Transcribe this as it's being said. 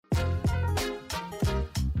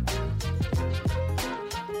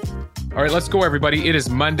All right, let's go, everybody. It is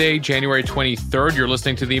Monday, January 23rd. You're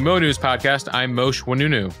listening to the Mo News Podcast. I'm Moshe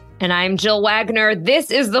Wanunu. And I'm Jill Wagner.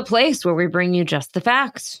 This is the place where we bring you just the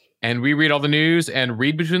facts. And we read all the news and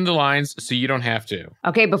read between the lines so you don't have to.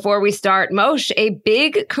 Okay, before we start, Moshe, a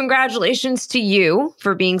big congratulations to you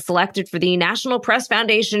for being selected for the National Press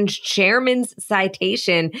Foundation's Chairman's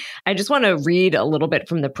Citation. I just want to read a little bit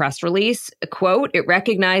from the press release. Quote, it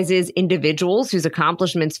recognizes individuals whose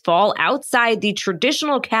accomplishments fall outside the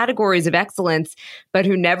traditional categories of excellence, but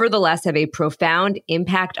who nevertheless have a profound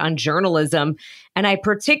impact on journalism. And I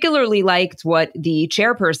particularly liked what the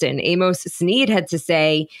chairperson, Amos Snead, had to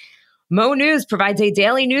say. Mo News provides a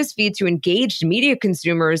daily news feed to engaged media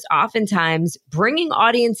consumers, oftentimes bringing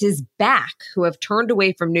audiences back who have turned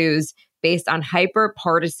away from news based on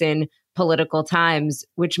hyper-partisan political times,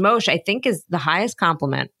 which, Moshe, I think is the highest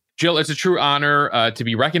compliment. Jill, it's a true honor to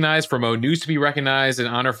be recognized, for Mo News to be recognized, an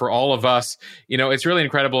honor for all of us. You know, it's really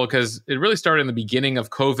incredible because it really started in the beginning of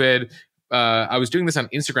COVID. I was doing this on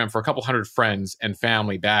Instagram for a couple hundred friends and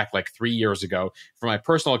family back like 3 years ago for my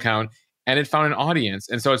personal account. And it found an audience.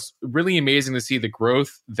 And so it's really amazing to see the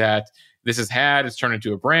growth that this has had. It's turned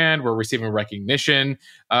into a brand. We're receiving recognition.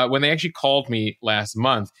 When they actually called me last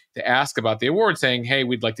month to ask about the award, saying, hey,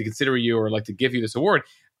 we'd like to consider you or like to give you this award,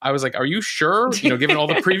 I was like, are you sure? You know, given all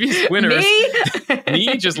the previous winners,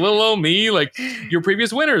 me, just little old me, like your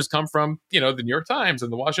previous winners come from, you know, the New York Times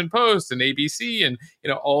and the Washington Post and ABC and, you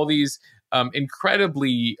know, all these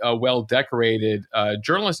incredibly well-decorated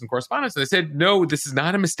journalists and correspondents. And they said, no, this is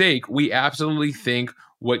not a mistake. We absolutely think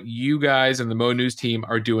what you guys and the Mo News team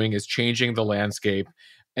are doing is changing the landscape.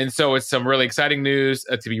 And so it's some really exciting news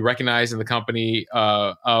to be recognized in the company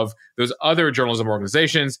of those other journalism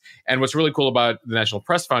organizations. And what's really cool about the National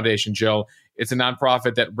Press Foundation, Jill, it's a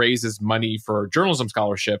nonprofit that raises money for journalism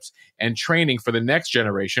scholarships and training for the next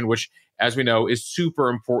generation, which, as we know, is super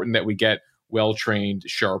important that we get well-trained,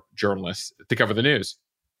 sharp journalists to cover the news.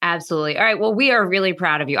 Absolutely. All right. Well, we are really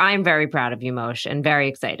proud of you. I'm very proud of you, Moshe, and very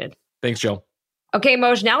excited. Thanks, Jill. Okay,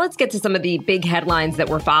 Moshe, now let's get to some of the big headlines that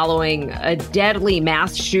we're following. A deadly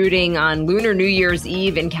mass shooting on Lunar New Year's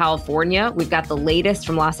Eve in California. We've got the latest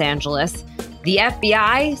from Los Angeles. The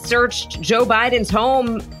FBI searched Joe Biden's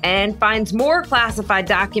home and finds more classified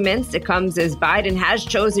documents. It comes as Biden has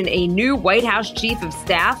chosen a new White House chief of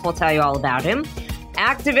staff. We'll tell you all about him.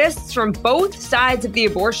 Activists from both sides of the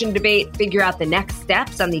abortion debate figure out the next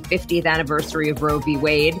steps on the 50th anniversary of Roe v.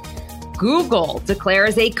 Wade. Google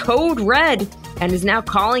declares a code red and is now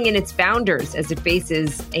calling in its founders as it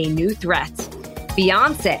faces a new threat.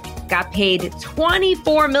 Beyonce got paid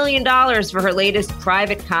 $24 million for her latest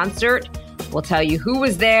private concert. We'll tell you who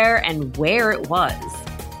was there and where it was.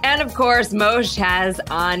 And of course, Moshe has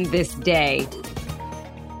on this day.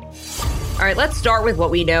 All right, let's start with what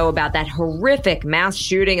we know about that horrific mass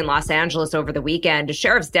shooting in Los Angeles over the weekend.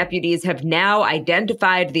 Sheriff's deputies have now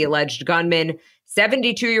identified the alleged gunman,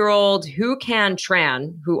 72-year-old Hu Can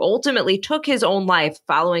Tran, who ultimately took his own life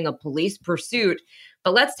following a police pursuit.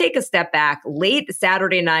 But let's take a step back. Late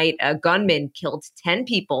Saturday night, a gunman killed 10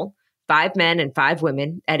 people, 5 men and 5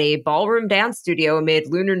 women, at a ballroom dance studio amid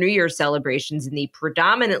Lunar New Year celebrations in the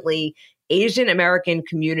predominantly Asian American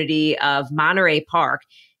community of Monterey Park.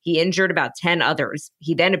 He injured about 10 others.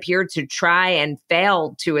 He then appeared to try and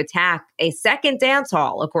failed to attack a second dance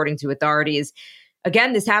hall, according to authorities.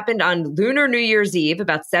 Again, this happened on Lunar New Year's Eve,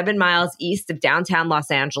 about 7 miles east of downtown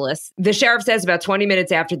Los Angeles. The sheriff says about 20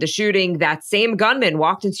 minutes after the shooting, that same gunman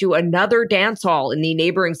walked into another dance hall in the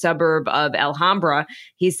neighboring suburb of Alhambra.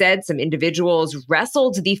 He said some individuals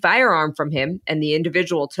wrestled the firearm from him and the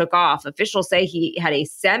individual took off. Officials say he had a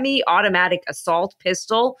semi-automatic assault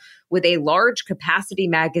pistol with a large capacity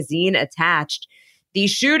magazine attached. The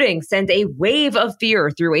shooting sent a wave of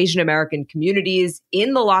fear through Asian American communities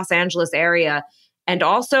in the Los Angeles area and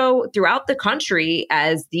also throughout the country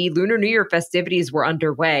as the Lunar New Year festivities were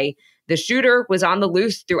underway. The shooter was on the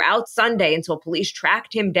loose throughout Sunday until police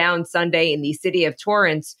tracked him down Sunday in the city of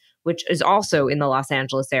Torrance, which is also in the Los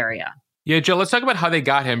Angeles area. Yeah, Jill, let's talk about how they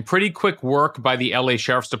got him. Pretty quick work by the LA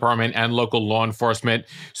Sheriff's Department and local law enforcement.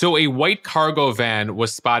 So a white cargo van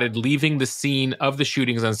was spotted leaving the scene of the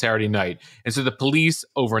shootings on Saturday night. And so the police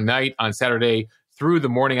overnight on Saturday through the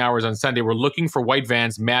morning hours on Sunday were looking for white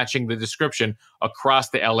vans matching the description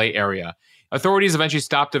across the LA area. Authorities eventually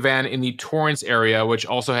stopped a van in the Torrance area, which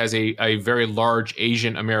also has a very large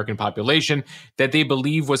Asian American population, that they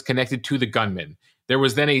believe was connected to the gunman. There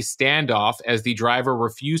was then a standoff as the driver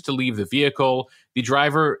refused to leave the vehicle. The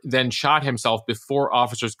driver then shot himself before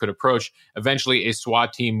officers could approach. Eventually, a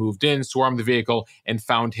SWAT team moved in, swarmed the vehicle, and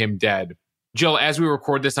found him dead. Jill, as we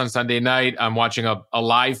record this on Sunday night, I'm watching a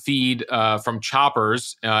live feed from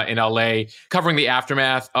Choppers in LA covering the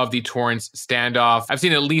aftermath of the Torrance standoff. I've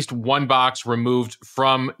seen at least one box removed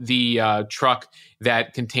from the truck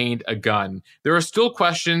that contained a gun. There are still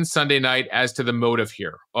questions Sunday night as to the motive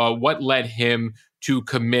here. What led him to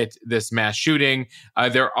commit this mass shooting?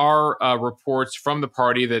 There are reports from the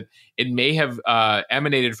party that it may have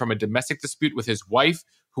emanated from a domestic dispute with his wife,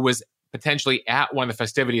 who was potentially at one of the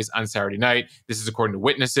festivities on Saturday night. This is according to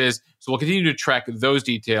witnesses. So we'll continue to track those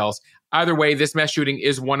details. Either way, this mass shooting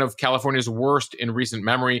is one of California's worst in recent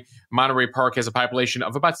memory. Monterey Park has a population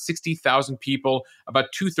of about 60,000 people.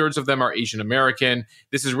 About 2/3 of them are Asian American.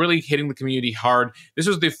 This is really hitting the community hard. This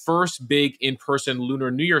was the first big in-person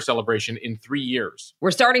Lunar New Year celebration in 3 years.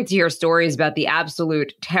 We're starting to hear stories about the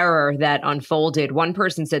absolute terror that unfolded. One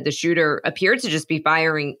person said the shooter appeared to just be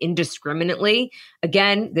firing indiscriminately.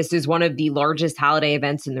 Again, this is one of the largest holiday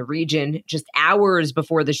events in the region. Just hours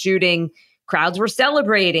before the shooting, crowds were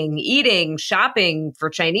celebrating, eating, shopping for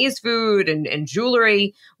Chinese food and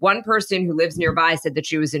jewelry. One person who lives nearby said that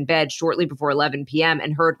she was in bed shortly before 11 p.m.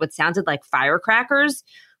 and heard what sounded like firecrackers,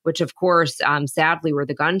 which of course, sadly, were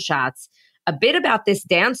the gunshots. A bit about this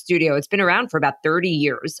dance studio. It's been around for about 30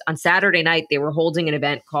 years. On Saturday night, they were holding an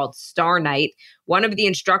event called Star Night. One of the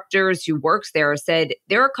instructors who works there said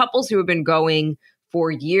there are couples who have been going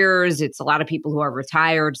for years. It's a lot of people who are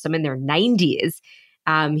retired, some in their 90s.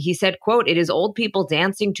 He said, quote, "It is old people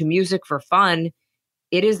dancing to music for fun.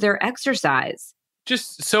 It is their exercise."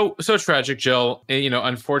 Just so tragic, Jill.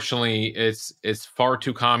 Unfortunately, it's far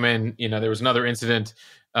too common. There was another incident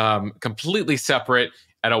completely separate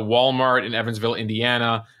at a Walmart in Evansville,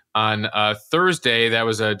 Indiana on Thursday. That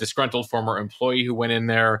was a disgruntled former employee who went in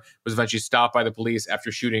there, was eventually stopped by the police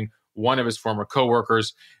after shooting one of his former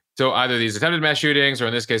coworkers. So either these attempted mass shootings, or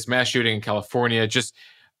in this case, mass shooting in California, just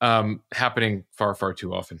happening far, far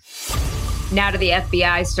too often. Now to the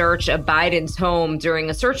FBI search of Biden's home. During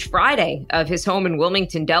a search Friday of his home in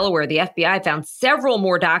Wilmington, Delaware, the FBI found several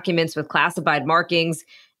more documents with classified markings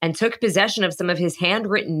and took possession of some of his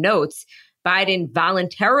handwritten notes. Biden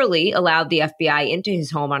voluntarily allowed the FBI into his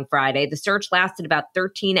home on Friday. The search lasted about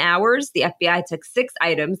 13 hours. The FBI took 6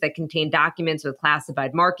 items that contained documents with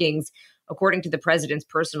classified markings. According to the president's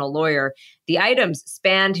personal lawyer, the items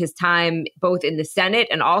spanned his time both in the Senate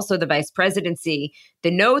and also the vice presidency.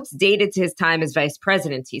 The notes dated to his time as vice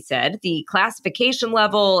president, he said. The classification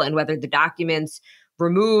level and whether the documents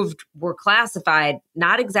removed were classified,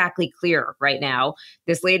 not exactly clear right now.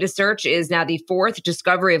 This latest search is now the 4th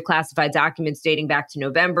discovery of classified documents dating back to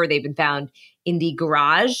November. They've been found in the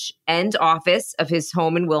garage and office of his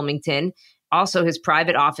home in Wilmington, also his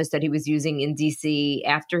private office that he was using in D.C.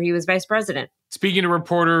 after he was vice president. Speaking to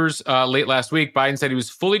reporters late last week, Biden said he was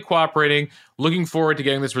fully cooperating, looking forward to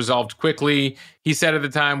getting this resolved quickly. He said at the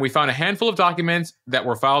time, "We found a handful of documents that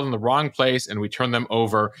were filed in the wrong place and we turned them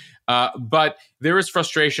over." But there is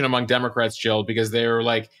frustration among Democrats, Jill, because they're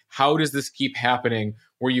like, how does this keep happening?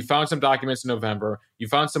 Where you found some documents in November, you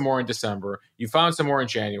found some more in December, you found some more in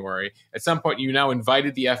January. At some point, you now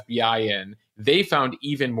invited the FBI in. They found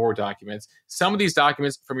even more documents. Some of these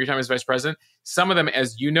documents from your time as vice president, some of them,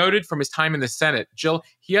 as you noted, from his time in the Senate. Jill,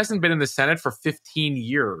 he hasn't been in the Senate for 15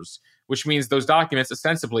 years, which means those documents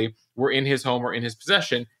ostensibly were in his home or in his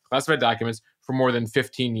possession, classified documents, for more than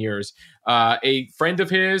 15 years. A friend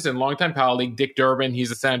of his and longtime colleague, Dick Durbin,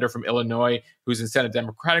 he's a senator from Illinois who's in Senate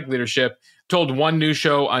Democratic leadership, told one news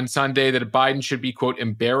show on Sunday that Biden should be, quote,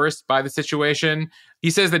 embarrassed by the situation.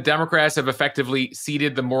 He says that Democrats have effectively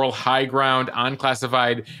ceded the moral high ground on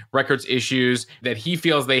classified records issues that he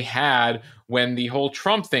feels they had when the whole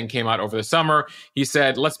Trump thing came out over the summer. He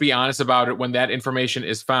said, let's be honest about it. When that information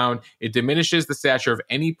is found, it diminishes the stature of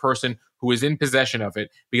any person who is in possession of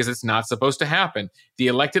it because it's not supposed to happen. The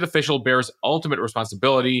elected official bears ultimate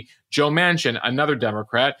responsibility. Joe Manchin, another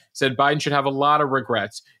Democrat, said Biden should have a lot of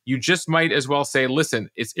regrets. You just might as well say, listen,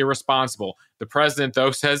 it's irresponsible. The president,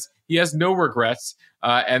 though, says he has no regrets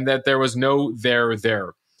and that there was no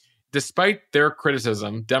there. Despite their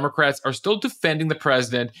criticism, Democrats are still defending the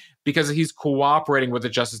president because he's cooperating with the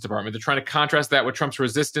Justice Department. They're trying to contrast that with Trump's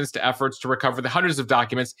resistance to efforts to recover the hundreds of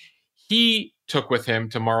documents he took with him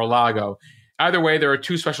to Mar-a-Lago. Either way, there are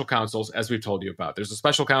 2 special counsels, as we've told you about. There's a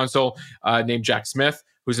special counsel named Jack Smith,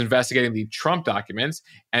 who's investigating the Trump documents.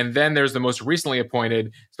 And then there's the most recently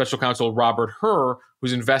appointed special counsel, Robert Hur,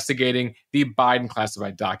 who's investigating the Biden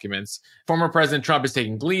classified documents. Former President Trump is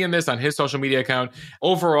taking glee in this on his social media account.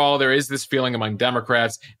 Overall, there is this feeling among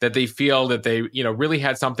Democrats that they feel that they, really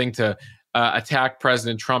had something to attack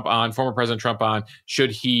former President Trump on,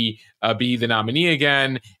 should he be the nominee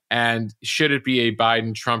again? And should it be a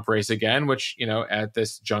Biden-Trump race again, which, at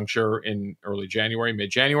this juncture in early January,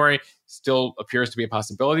 mid-January, still appears to be a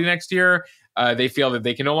possibility next year. They feel that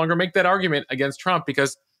they can no longer make that argument against Trump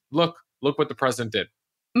because, look what the president did.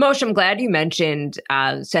 Moshe, I'm glad you mentioned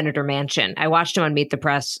Senator Manchin. I watched him on Meet the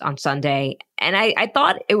Press on Sunday, and I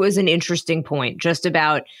thought it was an interesting point just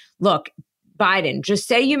about, look, Biden, just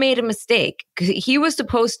say you made a mistake. He was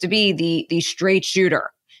supposed to be the straight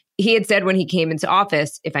shooter. He had said when he came into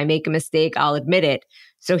office, if I make a mistake, I'll admit it.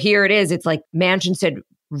 So here it is. It's like Manchin said,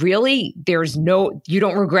 really? You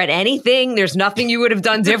don't regret anything? There's nothing you would have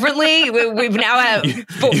done differently? We've now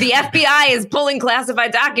the FBI is pulling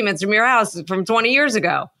classified documents from your house from 20 years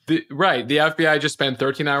ago. Right. The FBI just spent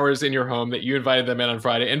 13 hours in your home that you invited them in on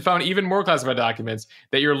Friday and found even more classified documents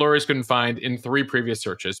that your lawyers couldn't find in 3 previous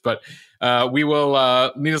searches. But we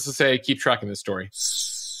will, needless to say, keep tracking this story.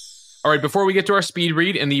 All right, before we get to our speed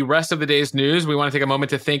read and the rest of the day's news, we want to take a moment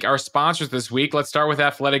to thank our sponsors this week. Let's start with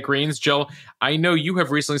Athletic Greens. Jill, I know you have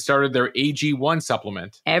recently started their AG1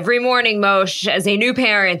 supplement. Every morning, Moshe, as a new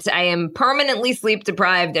parent, I am permanently sleep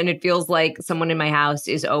deprived, and it feels like someone in my house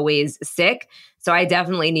is always sick. So I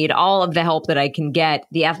definitely need all of the help that I can get.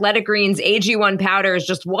 The Athletic Greens AG1 powder is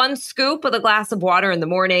just 1 scoop with a glass of water in the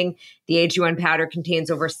morning. The AG1 powder contains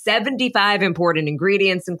over 75 important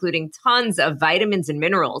ingredients, including tons of vitamins and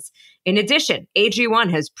minerals. In addition, AG1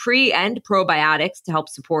 has pre- and probiotics to help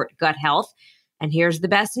support gut health. And here's the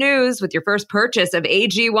best news. With your first purchase of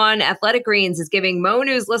AG1, Athletic Greens is giving Mo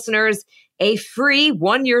News listeners a free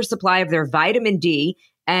 1-year supply of their vitamin D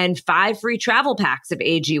and 5 free travel packs of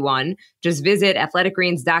AG1. Just visit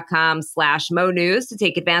athleticgreens.com/Mo News to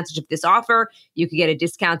take advantage of this offer. You can get a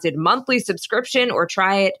discounted monthly subscription or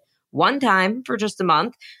try it one time for just a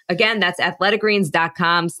month. Again, that's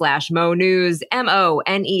athleticgreens.com/Mo News,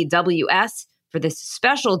 MONEWS, for this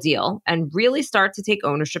special deal and really start to take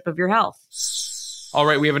ownership of your health. All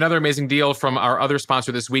right, we have another amazing deal from our other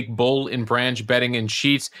sponsor this week, Boll & Branch Bedding and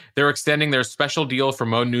Sheets. They're extending their special deal for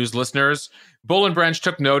Mo News listeners. Boll & Branch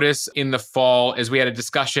took notice in the fall as we had a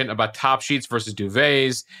discussion about top sheets versus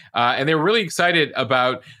duvets, and they were really excited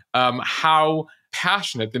about how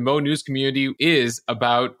passionate the Mo News community is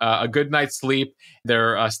about a good night's sleep,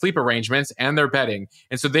 their sleep arrangements, and their bedding.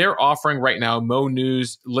 And so they're offering right now Mo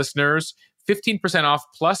News listeners 15% off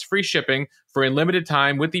plus free shipping for a limited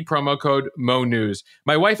time with the promo code MONEWS.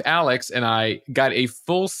 My wife Alex and I got a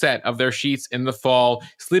full set of their sheets in the fall,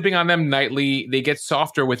 sleeping on them nightly. They get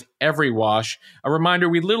softer with every wash. A reminder,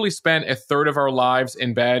 we literally spend a third of our lives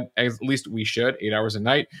in bed, at least we should, 8 hours a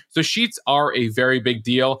night. So sheets are a very big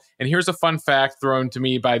deal. And here's a fun fact thrown to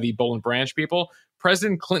me by the Boll & Branch people.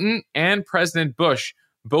 President Clinton and President Bush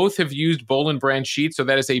both have used Boll & Branch sheets, so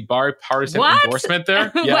that is a bipartisan endorsement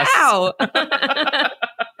there. Yes. Wow.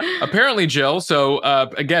 Apparently, Jill. So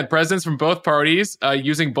again, presidents from both parties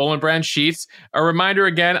using Boll & Branch sheets. A reminder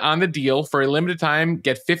again on the deal. For a limited time,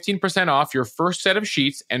 get 15% off your first set of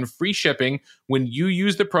sheets and free shipping when you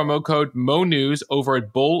use the promo code MONEWS over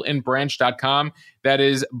at bollandbranch.com. That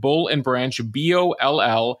is Boll & Branch,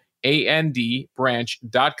 BOLLAND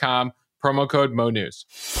branch.com. Promo code MONEWS.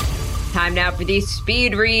 Time now for the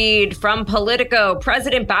speed read from Politico.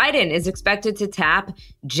 President Biden is expected to tap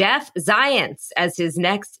Jeff Zients as his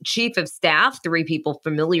next chief of staff. 3 people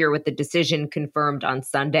familiar with the decision confirmed on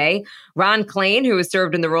Sunday. Ron Klain, who has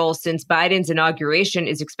served in the role since Biden's inauguration,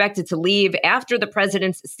 is expected to leave after the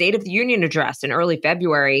president's State of the Union address in early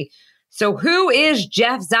February. So who is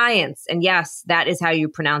Jeff Zients? And yes, that is how you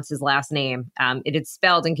pronounce his last name. It is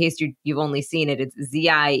spelled, in case you've only seen it, it's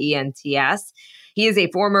Zients. He is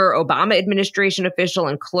a former Obama administration official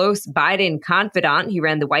and close Biden confidant. He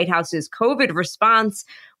ran the White House's COVID response,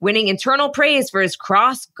 winning internal praise for his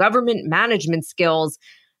cross-government management skills.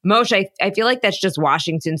 Moshe, I feel like that's just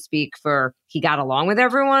Washington speak for he got along with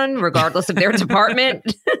everyone, regardless of their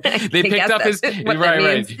department. They picked up his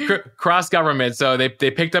right. Cross government. So they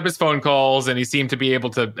picked up his phone calls, and he seemed to be able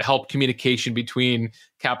to help communication between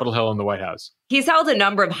Capitol Hill and the White House. He's held a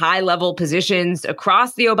number of high-level positions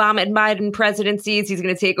across the Obama and Biden presidencies. He's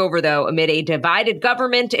going to take over, though, amid a divided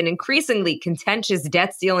government, an increasingly contentious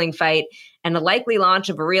debt ceiling fight, and a likely launch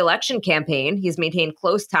of a re-election campaign. He's maintained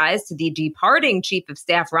close ties to the departing chief of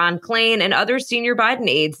staff, Ron Klain, and other senior Biden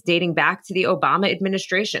aides dating back to the Obama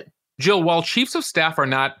administration. Jill, while chiefs of staff are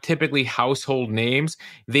not typically household names,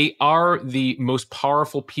 they are the most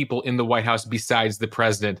powerful people in the White House besides the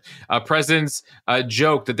president. Presidents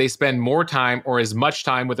joke that they spend more time or as much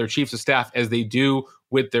time with their chiefs of staff as they do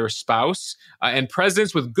with their spouse. And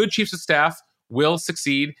presidents with good chiefs of staff will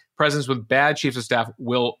succeed. Presidents with bad chiefs of staff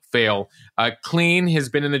will fail. Clean has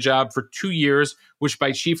been in the job for 2 years, which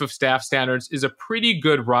by chief of staff standards is a pretty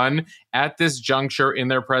good run. At this juncture in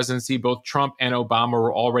their presidency, both Trump and Obama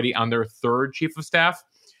were already on their third chief of staff.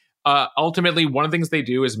 Ultimately, one of the things they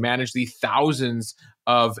do is manage the thousands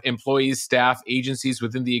of employees, staff, agencies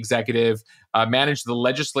within the executive, manage the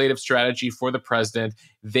legislative strategy for the president.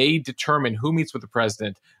 They determine who meets with the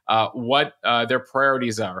president, what their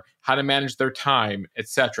priorities are, how to manage their time,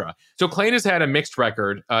 etc. So Klain has had a mixed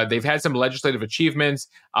record. They've had some legislative achievements.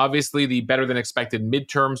 Obviously, the better than expected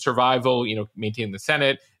midterm survival, maintaining the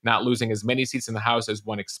Senate, not losing as many seats in the House as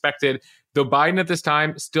one expected. Though Biden at this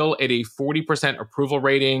time still at a 40% approval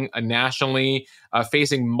rating nationally,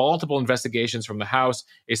 facing multiple investigations from the House,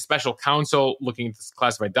 a special counsel looking at this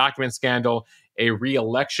classified document scandal, a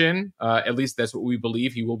re-election. At least that's what we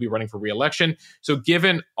believe. He will be running for re-election. So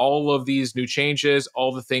given all of these new changes,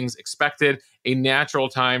 all the things expected, a natural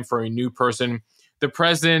time for a new person. The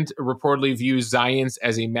president reportedly views Zients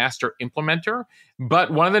as a master implementer.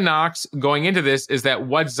 But one of the knocks going into this is that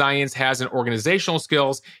what Zients has in organizational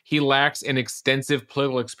skills, he lacks in extensive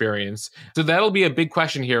political experience. So that'll be a big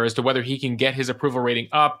question here as to whether he can get his approval rating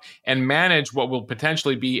up and manage what will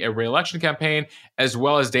potentially be a re-election campaign, as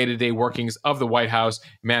well as day-to-day workings of the White House,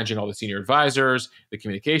 managing all the senior advisors, the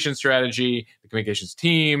communications strategy, the communications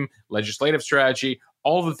team, legislative strategy,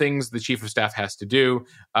 all the things the chief of staff has to do.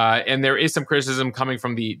 And there is some criticism coming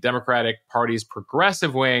from the Democratic Party's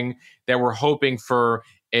progressive wing that we're hoping for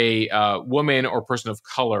a woman or person of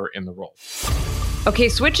color in the role. Okay,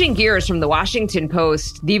 switching gears from the Washington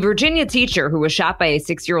Post, the Virginia teacher who was shot by a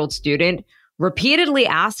 6-year-old student repeatedly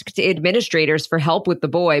asked administrators for help with the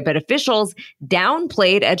boy, but officials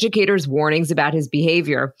downplayed educators' warnings about his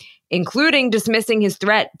behavior, including dismissing his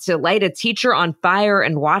threat to light a teacher on fire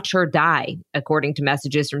and watch her die, according to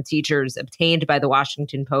messages from teachers obtained by the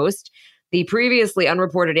Washington Post. The previously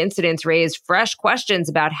unreported incidents raised fresh questions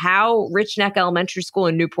about how Rich Neck Elementary School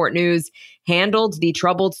in Newport News handled the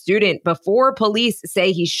troubled student before police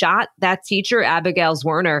say he shot that teacher, Abigail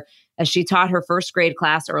Zwerner, as she taught her first grade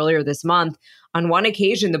class earlier this month. On one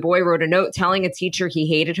occasion, the boy wrote a note telling a teacher he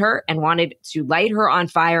hated her and wanted to light her on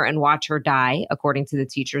fire and watch her die, according to the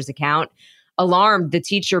teacher's account. Alarmed, the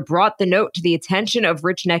teacher brought the note to the attention of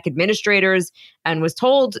Rich Neck administrators and was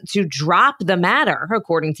told to drop the matter,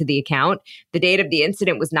 according to the account. The date of the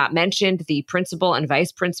incident was not mentioned. The principal and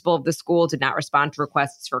vice principal of the school did not respond to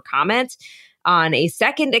requests for comment. On a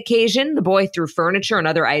second occasion, the boy threw furniture and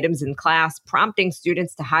other items in class, prompting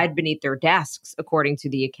students to hide beneath their desks, according to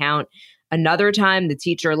the account. Another time, the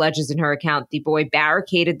teacher alleges in her account, the boy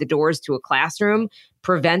barricaded the doors to a classroom,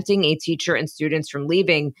 preventing a teacher and students from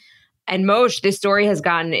leaving. And Moshe, this story has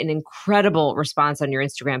gotten an incredible response on your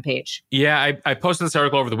Instagram page. Yeah, I posted this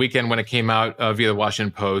article over the weekend when it came out via the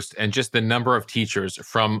Washington Post, and just the number of teachers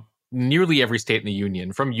from nearly every state in the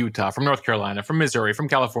union, from Utah, from North Carolina, from Missouri, from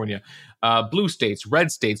California, blue states,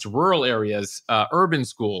 red states, rural areas, urban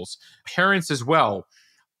schools, parents as well,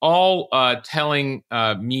 all telling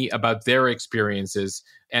me about their experiences.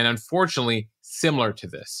 And unfortunately, similar to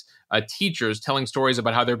this, teachers telling stories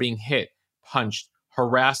about how they're being hit, punched,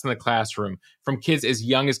 harassed in the classroom from kids as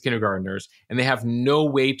young as kindergartners, and they have no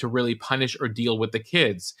way to really punish or deal with the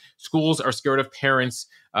kids. Schools are scared of parents,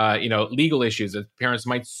 legal issues that parents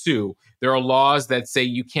might sue. There are laws that say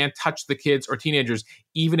you can't touch the kids or teenagers,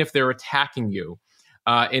 even if they're attacking you.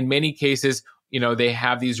 In many cases, they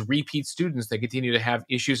have these repeat students that continue to have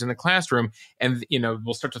issues in the classroom, and,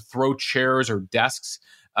 will start to throw chairs or desks,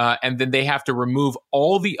 and then they have to remove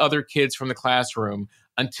all the other kids from the classroom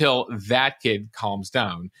until that kid calms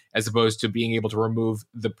down, as opposed to being able to remove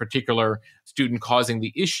the particular student causing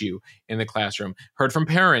the issue in the classroom. Heard from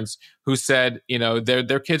parents who said,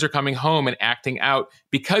 their kids are coming home and acting out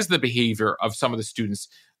because of the behavior of some of the students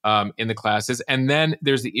in the classes. And then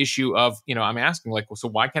there's the issue of, I'm asking, so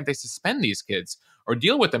why can't they suspend these kids or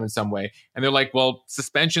deal with them in some way? And they're like, well,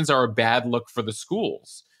 suspensions are a bad look for the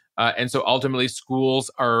schools. And so ultimately,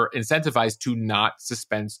 schools are incentivized to not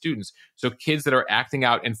suspend students. So kids that are acting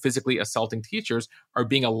out and physically assaulting teachers are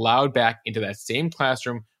being allowed back into that same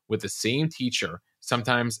classroom with the same teacher,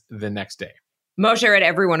 sometimes the next day. Moshe, I read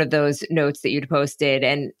every one of those notes that you'd posted,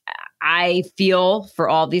 and I feel for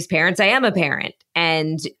all these parents. I am a parent.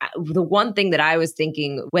 And the one thing that I was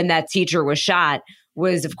thinking when that teacher was shot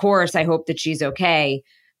was, of course, I hope that she's okay.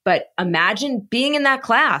 But imagine being in that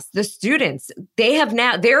class. The students,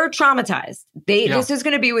 they're traumatized. This is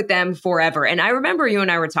going to be with them forever. And I remember you and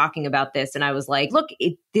I were talking about this, and I was like, look,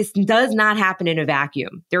 this does not happen in a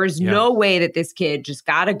vacuum. There is no way that this kid just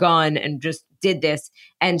got a gun and just did this.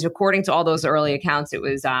 And according to all those early accounts, it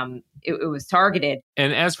was targeted.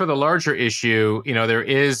 And as for the larger issue, there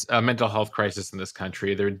is a mental health crisis in this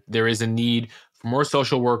country. There is a need for more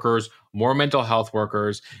social workers, more mental health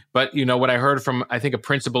workers. But, what I heard from, I think, a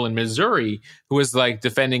principal in Missouri who was like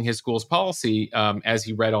defending his school's policy as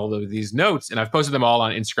he read all of these notes, and I've posted them all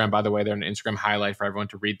on Instagram, by the way, they're an Instagram highlight for everyone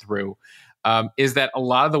to read through, is that a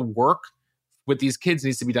lot of the work with these kids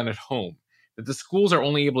needs to be done at home, that the schools are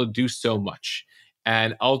only able to do so much.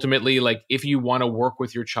 And ultimately, like, if you want to work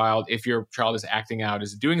with your child, if your child is acting out,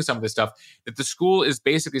 is doing some of this stuff, that the school is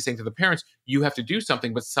basically saying to the parents, you have to do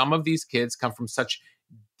something. But some of these kids come from such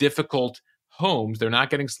difficult homes. They're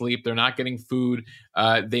not getting sleep. They're not getting food.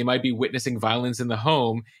 They might be witnessing violence in the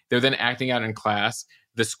home. They're then acting out in class.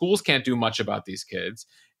 The schools can't do much about these kids.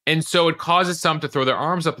 And so it causes some to throw their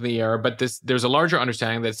arms up in the air. But there's a larger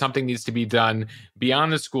understanding that something needs to be done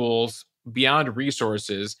beyond the schools, beyond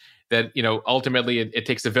resources, that, ultimately it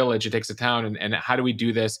takes a village, it takes a town. And how do we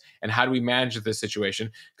do this? And how do we manage this situation?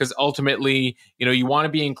 Because ultimately, you want to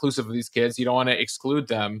be inclusive of these kids. You don't want to exclude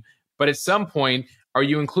them. But at some point, are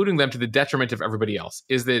you including them to the detriment of everybody else?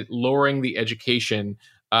 Is it lowering the education?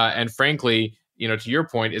 And frankly, to your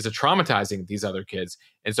point, is it traumatizing these other kids?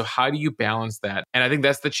 And so how do you balance that? And I think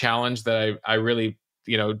that's the challenge that I really,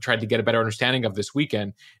 tried to get a better understanding of this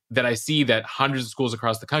weekend, that I see that hundreds of schools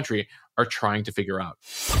across the country are trying to figure out.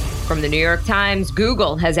 From the New York Times,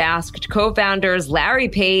 Google has asked co-founders Larry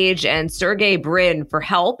Page and Sergey Brin for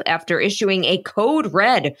help after issuing a code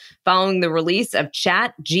red following the release of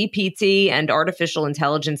ChatGPT and artificial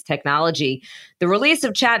intelligence technology. The release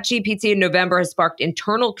of ChatGPT in November has sparked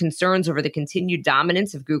internal concerns over the continued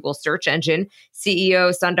dominance of Google's search engine.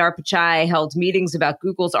 CEO Sundar Pichai held meetings about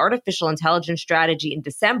Google's artificial intelligence strategy in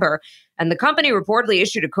December, and the company reportedly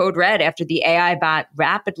issued a code red after the AI bot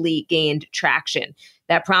rapidly gained traction.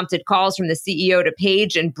 That prompted calls from the CEO to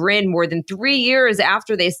Page and Brin more than 3 years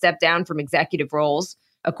after they stepped down from executive roles.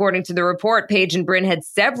 According to the report, Page and Brin had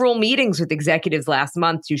several meetings with executives last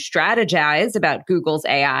month to strategize about Google's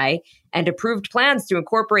AI and approved plans to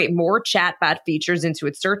incorporate more chatbot features into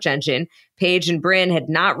its search engine. Page and Brin had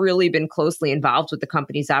not really been closely involved with the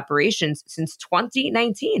company's operations since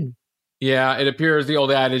 2019. Yeah, it appears the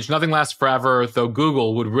old adage, nothing lasts forever, though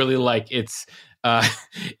Google would really like its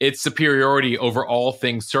superiority over all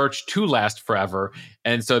things search to last forever.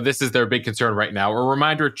 And so this is their big concern right now. A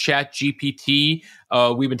reminder, ChatGPT,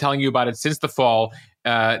 we've been telling you about it since the fall.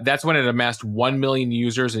 That's when it amassed 1 million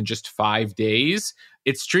users in just 5 days.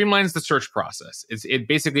 It streamlines the search process. It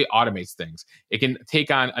basically automates things. It can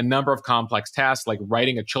take on a number of complex tasks like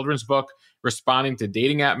writing a children's book, responding to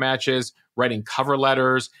dating app matches, writing cover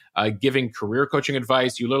letters, giving career coaching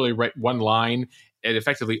advice. You literally write one line, it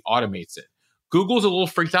effectively automates it. Google's a little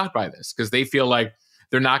freaked out by this because they feel like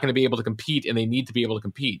they're not going to be able to compete and they need to be able to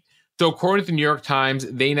compete. So according to the New York Times,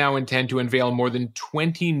 they now intend to unveil more than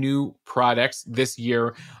 20 new products this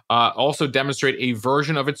year, also demonstrate a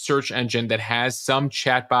version of its search engine that has some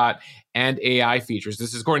chatbot and AI features.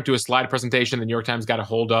 This is according to a slide presentation the New York Times got a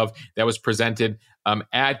hold of that was presented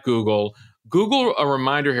at Google. Google, a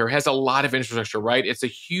reminder here, has a lot of infrastructure, right? It's a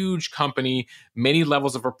huge company, many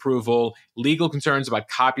levels of approval, legal concerns about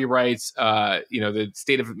copyrights, the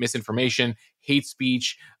state of misinformation, hate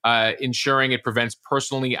speech, ensuring it prevents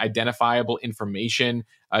personally identifiable information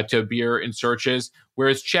to appear in searches.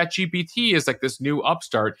 Whereas ChatGPT is like this new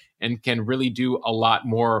upstart and can really do a lot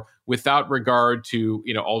more without regard to,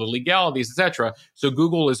 all the legalities, et cetera. So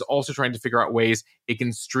Google is also trying to figure out ways it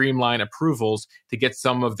can streamline approvals to get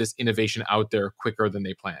some of this innovation out there quicker than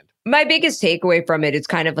they planned. My biggest takeaway from it is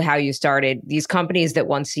kind of how you started. These companies that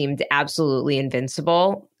once seemed absolutely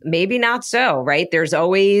invincible, maybe not so, right? There's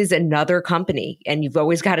always another company and you've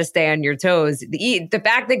always got to stay on your toes. The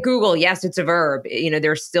fact that Google, yes, it's a verb,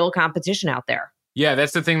 there's still competition out there. Yeah,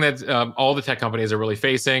 that's the thing that all the tech companies are really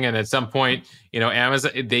facing. And at some point,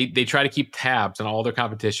 Amazon, they try to keep tabs on all their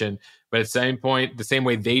competition. But at the same point, the same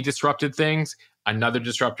way they disrupted things, another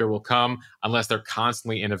disruptor will come unless they're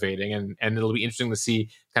constantly innovating. And it'll be interesting to see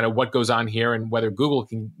kind of what goes on here and whether Google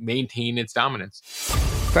can maintain its dominance.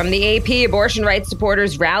 From the AP, abortion rights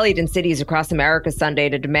supporters rallied in cities across America Sunday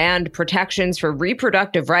to demand protections for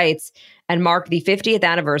reproductive rights and mark the 50th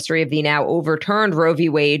anniversary of the now overturned Roe v.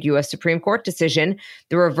 Wade U.S. Supreme Court decision.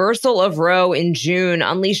 The reversal of Roe in June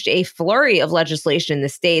unleashed a flurry of legislation in the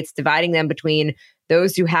states, dividing them between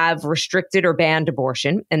those who have restricted or banned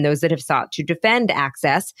abortion, and those that have sought to defend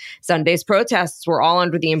access. Sunday's protests were all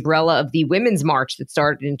under the umbrella of the Women's March that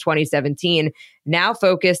started in 2017, now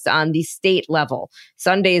focused on the state level.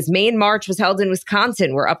 Sunday's main march was held in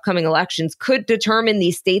Wisconsin, where upcoming elections could determine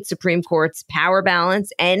the state Supreme Court's power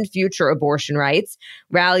balance and future abortion rights.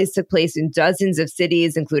 Rallies took place in dozens of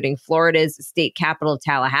cities, including Florida's state capital,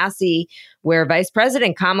 Tallahassee, where Vice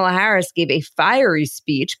President Kamala Harris gave a fiery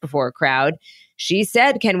speech before a crowd. She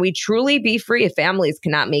said, "Can we truly be free if families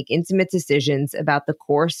cannot make intimate decisions about the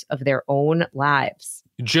course of their own lives?"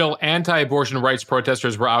 Jill, anti-abortion rights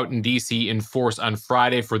protesters were out in D.C. in force on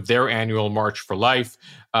Friday for their annual March for Life.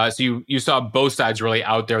 So you saw both sides really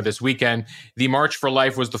out there this weekend. The March for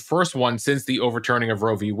Life was the first one since the overturning of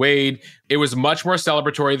Roe v. Wade. It was much more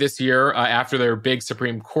celebratory this year after their big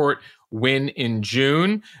Supreme Court win in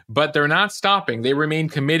June, but they're not stopping. They remain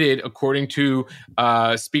committed, according to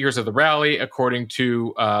speakers of the rally, according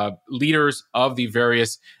to leaders of the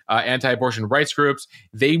various anti-abortion rights groups.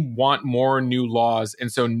 They want more new laws.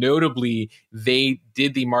 And so notably, they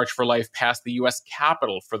did the March for Life past the U.S.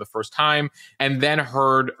 Capitol for the first time, and then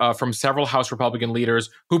heard from several House Republican leaders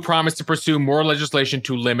who promised to pursue more legislation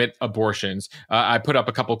to limit abortions. I put up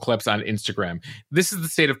a couple clips on Instagram. This is the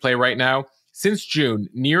state of play right now. Since June,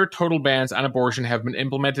 near total bans on abortion have been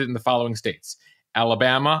implemented in the following states: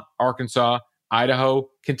 Alabama, Arkansas, Idaho,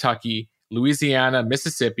 Kentucky, Louisiana,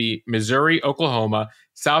 Mississippi, Missouri, Oklahoma,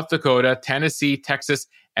 South Dakota, Tennessee, Texas,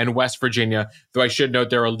 and West Virginia. Though I should note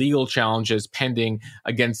there are legal challenges pending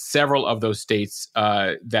against several of those states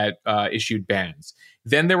that issued bans.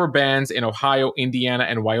 Then there were bans in Ohio, Indiana,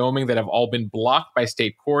 and Wyoming that have all been blocked by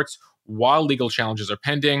state courts while legal challenges are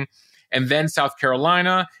pending. And then South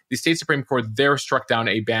Carolina, the state Supreme Court there struck down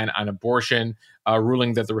a ban on abortion,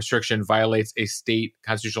 ruling that the restriction violates a state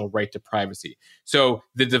constitutional right to privacy. So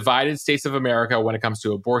the divided states of America when it comes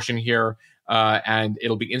to abortion here, and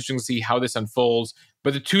it'll be interesting to see how this unfolds.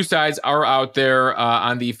 But the two sides are out there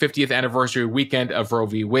on the 50th anniversary weekend of Roe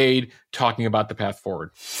v. Wade talking about the path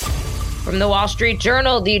forward. From the Wall Street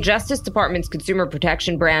Journal, the Justice Department's Consumer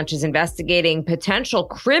Protection Branch is investigating potential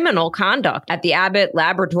criminal conduct at the Abbott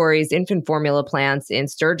Laboratories infant formula plants in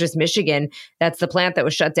Sturgis, Michigan. That's the plant that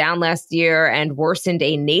was shut down last year and worsened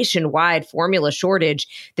a nationwide formula shortage.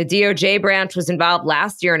 The DOJ branch was involved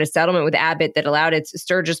last year in a settlement with Abbott that allowed its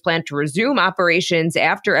Sturgis plant to resume operations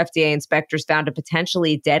after FDA inspectors found a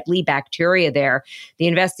potentially deadly bacteria there. The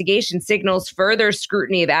investigation signals further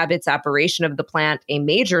scrutiny of Abbott's operation of the plant, a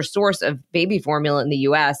major source of baby formula in the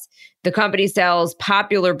U.S. The company sells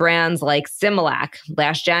popular brands like Similac.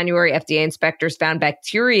 Last January, FDA inspectors found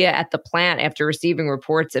bacteria at the plant after receiving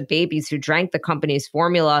reports of babies who drank the company's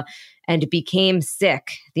formula and became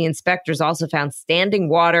sick. The inspectors also found standing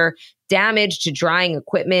water, damage to drying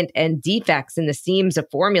equipment, and defects in the seams of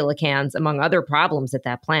formula cans, among other problems at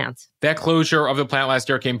that plant. That closure of the plant last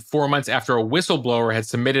year came 4 months after a whistleblower had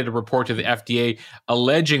submitted a report to the FDA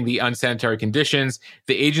alleging the unsanitary conditions.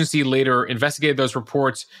 The agency later investigated those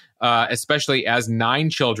reports, especially as 9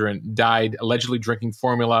 children died allegedly drinking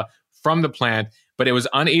formula from the plant, but it was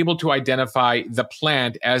unable to identify the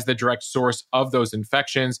plant as the direct source of those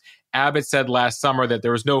infections. Abbott said last summer that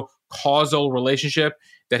there was no causal relationship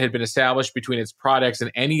that had been established between its products and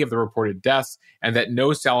any of the reported deaths, and that no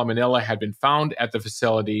salmonella had been found at the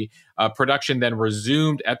facility. Production then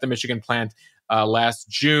resumed at the Michigan plant last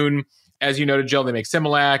June. As you noted, Jill, they make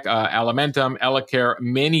Similac, Alimentum, Elecare,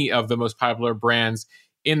 many of the most popular brands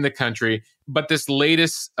in the country. But this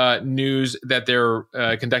latest news that they're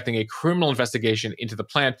conducting a criminal investigation into the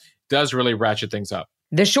plant does really ratchet things up.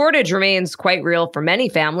 The shortage remains quite real for many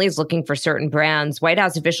families looking for certain brands. White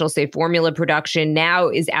House officials say formula production now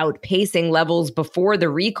is outpacing levels before the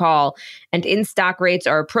recall, and in-stock rates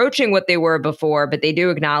are approaching what they were before, but they do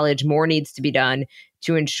acknowledge more needs to be done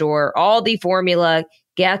to ensure all the formula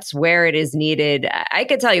gets where it is needed. I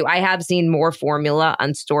can tell you, I have seen more formula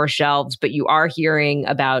on store shelves, but you are hearing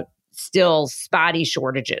about still spotty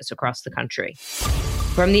shortages across the country.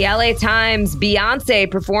 From the LA Times,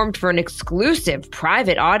 Beyonce performed for an exclusive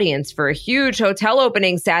private audience for a huge hotel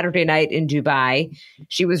opening Saturday night in Dubai.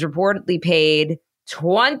 She was reportedly paid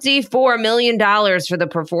 $24 million for the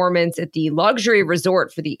performance at the luxury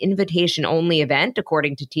resort for the invitation-only event,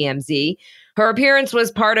 according to TMZ. Her appearance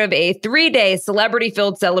was part of a 3-day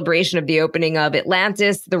celebrity-filled celebration of the opening of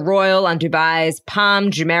Atlantis, the Royal on Dubai's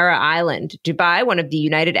Palm Jumeirah Island. Dubai, one of the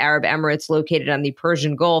United Arab Emirates located on the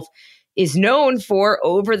Persian Gulf, is known for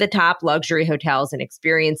over-the-top luxury hotels and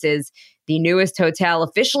experiences. The newest hotel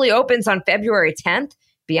officially opens on February 10th.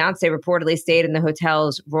 Beyonce reportedly stayed in the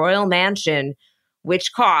hotel's royal mansion,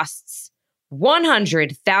 which costs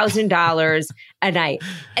 $100,000 a night.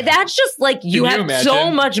 That's just like you have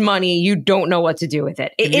so much money, you don't know what to do with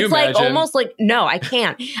it. It's like almost like, no, I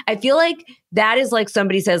can't. I feel like that is like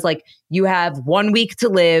somebody says, like, you have 1 week to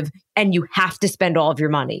live and you have to spend all of your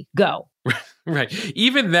money. Go. Right.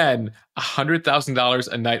 Even then, $100,000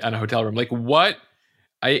 a night on a hotel room. Like, what?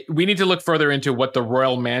 We need to look further into what the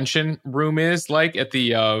Royal Mansion room is like at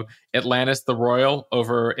the Atlantis the Royal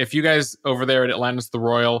over. If you guys over there at Atlantis the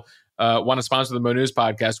Royal want to sponsor the Mo News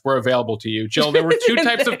podcast, we're available to you. Jill, there were two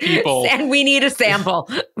types of people. And we need a sample.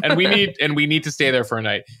 and we need to stay there for a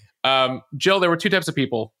night. Jill, there were two types of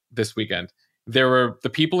people this weekend. There were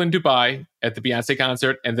the people in Dubai at the Beyonce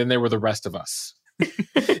concert, and then there were the rest of us.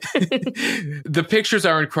 The pictures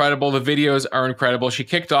are incredible. The videos are incredible. She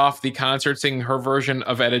kicked off the concert singing her version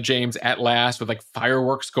of Etta James At Last with like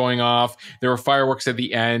fireworks going off. There were fireworks at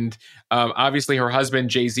the end. Obviously, her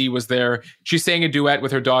husband, Jay-Z, was there. She sang a duet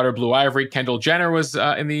with her daughter, Blue Ivy. Kendall Jenner was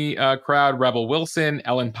in the crowd. Rebel Wilson,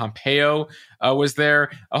 Ellen Pompeo was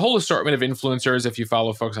there. A whole assortment of influencers if you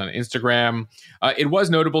follow folks on Instagram. It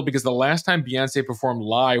was notable because the last time Beyonce performed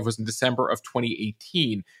live was in December of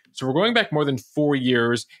 2018. So we're going back more than 4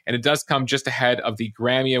 years, and it does come just ahead of the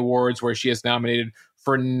Grammy Awards, where she is nominated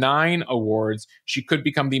for 9 awards. She could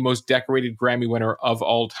become the most decorated Grammy winner of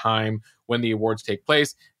all time when the awards take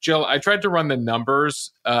place. Jill, I tried to run the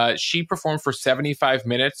numbers. She performed for 75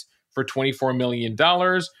 minutes for $24 million,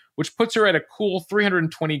 which puts her at a cool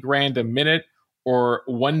 $320,000 a minute, or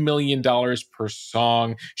 $1 million per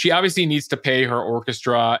song. She obviously needs to pay her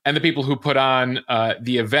orchestra and the people who put on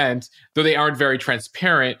the event, though they aren't very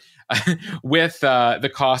transparent with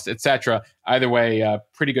the cost, etc. Either way,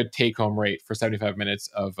 pretty good take-home rate for 75 minutes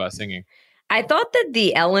of singing. I thought that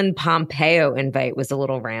the Ellen Pompeo invite was a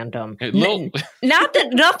little random.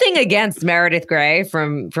 Nothing against Meredith Grey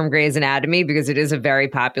from Grey's Anatomy, because it is a very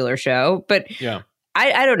popular show, but yeah.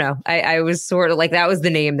 I don't know. I was sort of like, that was the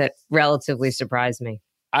name that relatively surprised me.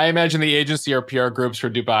 I imagine the agency or PR groups for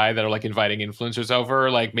Dubai that are like inviting influencers over,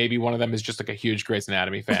 like maybe one of them is just like a huge Grey's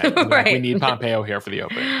Anatomy fan. Right. Like, we need Pompeo here for the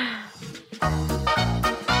opening.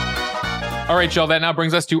 All right, Jill, that now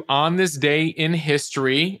brings us to On This Day in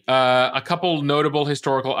History. A couple notable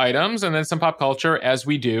historical items and then some pop culture as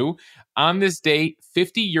we do. On this day,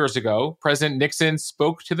 50 years ago, President Nixon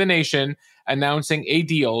spoke to the nation announcing a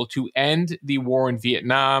deal to end the war in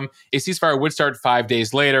Vietnam. A ceasefire would start 5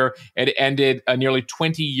 days later. It ended nearly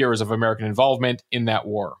 20 years of American involvement in that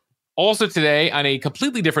war. Also today, on a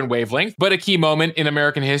completely different wavelength, but a key moment in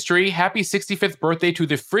American history, happy 65th birthday to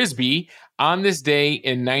the Frisbee. On this day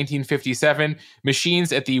in 1957,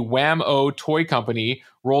 machines at the Wham-O Toy Company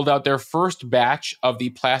rolled out their first batch of the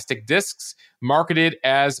plastic discs marketed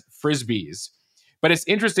as Frisbees. But it's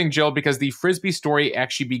interesting, Jill, because the Frisbee story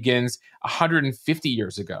actually begins 150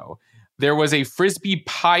 years ago. There was a Frisbee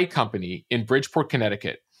pie company in Bridgeport,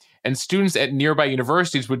 Connecticut, and students at nearby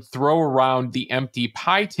universities would throw around the empty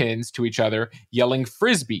pie tins to each other, yelling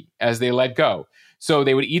Frisbee as they let go. So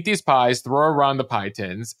they would eat these pies, throw around the pie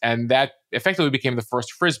tins, and that effectively became the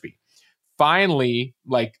first Frisbee. Finally,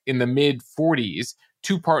 like in the mid-40s,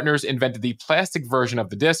 two partners invented the plastic version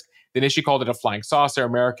of the disc. They initially called it a flying saucer.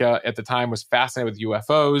 America at the time was fascinated with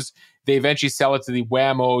UFOs. They eventually sell it to the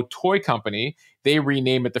Wham-O Toy Company. They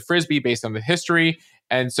rename it the Frisbee based on the history.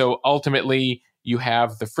 And so ultimately, you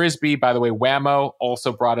have the Frisbee. By the way, Wham-O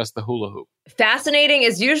also brought us the hula hoop. Fascinating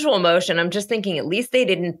as usual, Motion. I'm just thinking at least they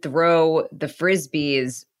didn't throw the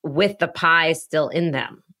Frisbees with the pie still in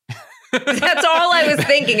them. That's all I was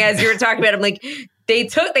thinking as you were talking about it. I'm like, they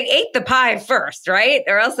ate the pie first, right?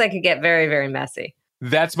 Or else that could get very, very messy.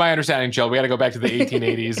 That's my understanding, Jill. We got to go back to the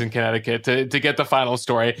 1880s in Connecticut to get the final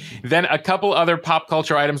story. Then a couple other pop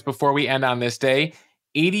culture items before we end on this day.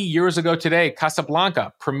 80 years ago today,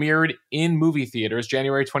 Casablanca premiered in movie theaters,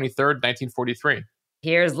 January 23rd, 1943.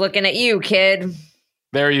 Here's looking at you, kid.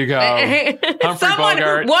 There you go. Humphrey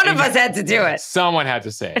Bogart. One of us had to do it. Someone had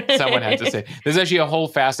to say it. There's actually a whole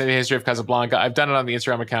fascinating history of Casablanca. I've done it on the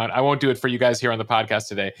Instagram account. I won't do it for you guys here on the podcast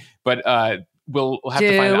today, but we'll have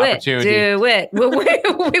to find an opportunity. Do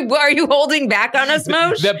it. Are you holding back on us,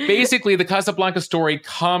 Mosh? That basically the Casablanca story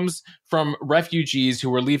comes from refugees who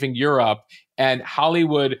were leaving Europe, and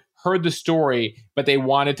Hollywood heard the story, but they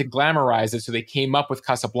wanted to glamorize it, so they came up with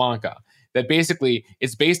Casablanca. That basically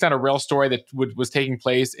it's based on a real story that was taking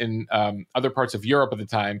place in other parts of Europe at the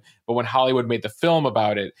time. But when Hollywood made the film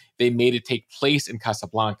about it, they made it take place in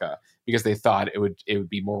Casablanca because they thought it would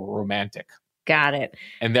be more romantic. Got it.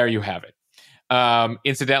 And there you have it.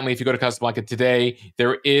 Incidentally, if you go to Casablanca today,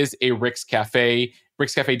 there is a Rick's Cafe.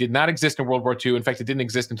 Rick's Cafe did not exist in World War II. In fact, it didn't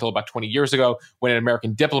exist until about 20 years ago when an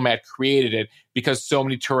American diplomat created it because so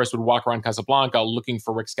many tourists would walk around Casablanca looking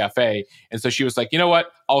for Rick's Cafe. And so she was like, you know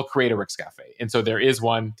what? I'll create a Rick's Cafe. And so there is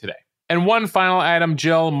one today. And one final item,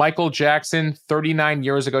 Jill, Michael Jackson, 39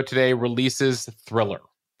 years ago today, releases Thriller.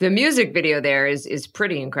 The music video there is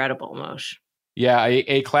pretty incredible, Moshe. Yeah,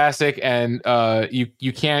 a classic, and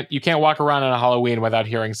you can't walk around on a Halloween without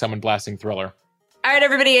hearing someone blasting Thriller. All right,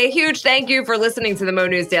 everybody, a huge thank you for listening to the Mo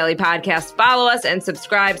News Daily Podcast. Follow us and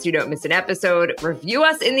subscribe so you don't miss an episode. Review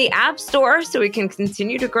us in the App Store so we can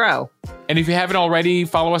continue to grow. And if you haven't already,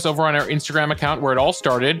 follow us over on our Instagram account where it all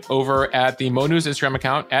started, over at the Mo News Instagram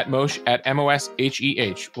account, at Moshe, at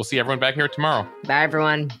MOSHEH. We'll see everyone back here tomorrow. Bye,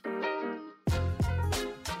 everyone.